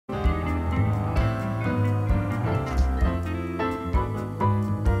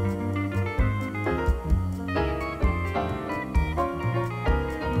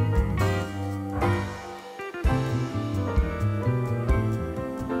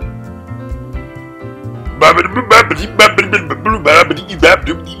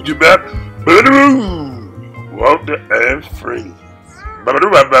Walter and Friends.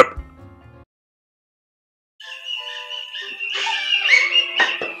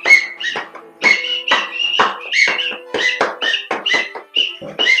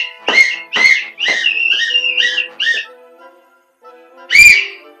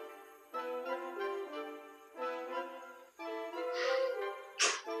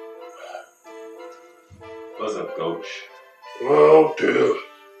 What's up, Coach? Walter,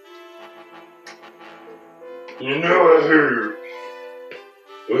 you know I heard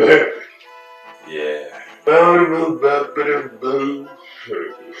what happened. Yeah,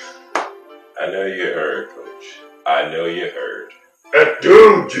 I know you heard, Coach. I know you heard. I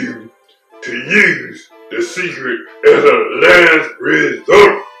told you to use the secret as a last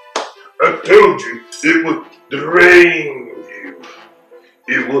resort. I told you it would drain you.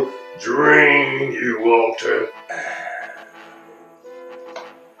 It will drain you, Walter.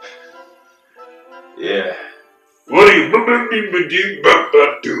 Yeah. What do you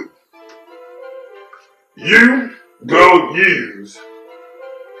do? You gonna use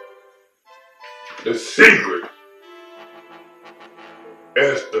the secret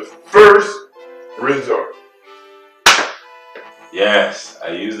as the first resort. Yes, I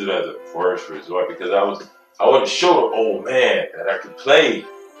used it as a first resort because I wanted to show the old man that I could play.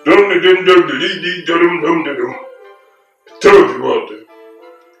 I told you, Walter.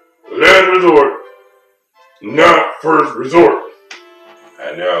 Last resort, not first resort.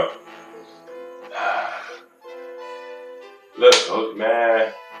 I know. Look, Coach,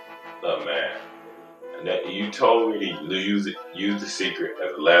 man. Look, man. And that you told me to use the secret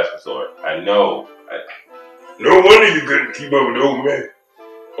as a last resort. I know. No wonder you couldn't keep up with the old man.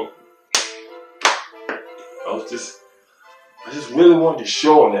 I just really wanted to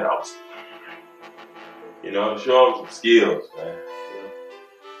show him that I was, show him some skills, man.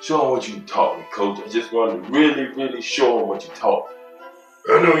 Show him what you taught me, Coach. I just wanted to really, really show him what you taught me.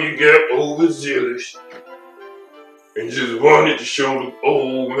 I know you got overzealous and just wanted to show the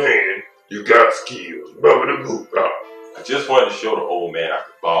old man you got skills. I just wanted to show the old man I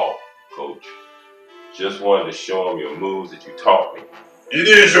could ball, Coach. Just wanted to show him your moves that you taught me. You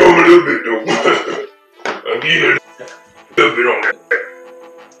did show him a little bit, though. I'll give you a little bit on that.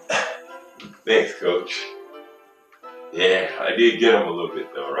 Thanks, Coach. Yeah, I did get him a little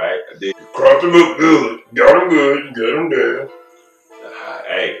bit, though, right? I did. You crossed him up good. Got him good. You got him down.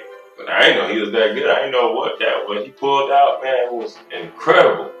 Hey, but I didn't know he was that good. I didn't know what he pulled out, man, was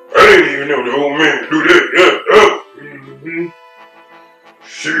incredible. I didn't even know the old man could do that.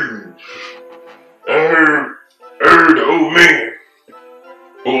 Shoot. I heard the old man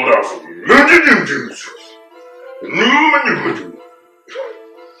pulled out some juice.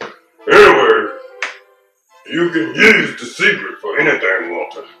 Anyway, you can use the secret for anything,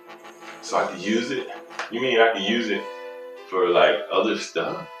 Walter. So I could use it? You mean I could use it for, like, other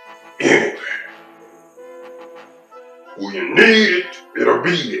stuff? Anything. When you need it, it'll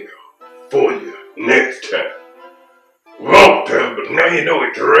be there for you next time. Walter, but now you know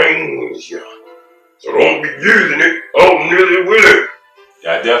it drains you. So don't be using it all nilly-willy.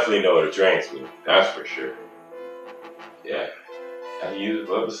 Yeah, I definitely know it drains me. That's for sure. Yeah. I use it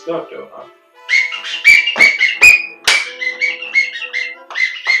for other stuff, though, huh?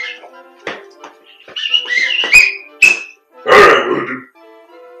 Alright, Walter.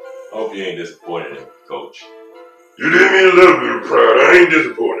 Hope you ain't disappointed in me, Coach. You did me a little bit of pride. I ain't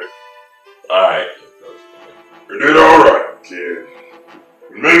disappointed. Alright, Coach. You did alright, kid.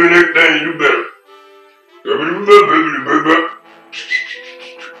 Maybe next time you do better.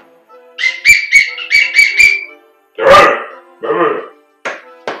 Alright, bye-bye.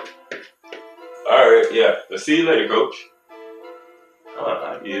 Alright, yeah. I'll see you later, Coach. I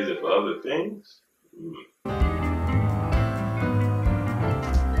can use it for other things.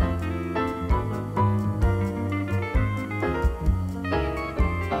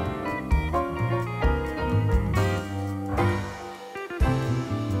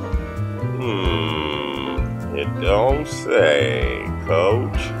 You don't say,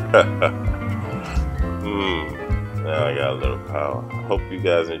 Coach. Now I got a little power. Hope you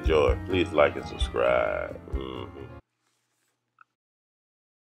guys enjoy. Please like and subscribe. You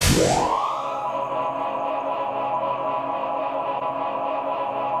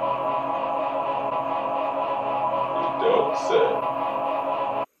don't say.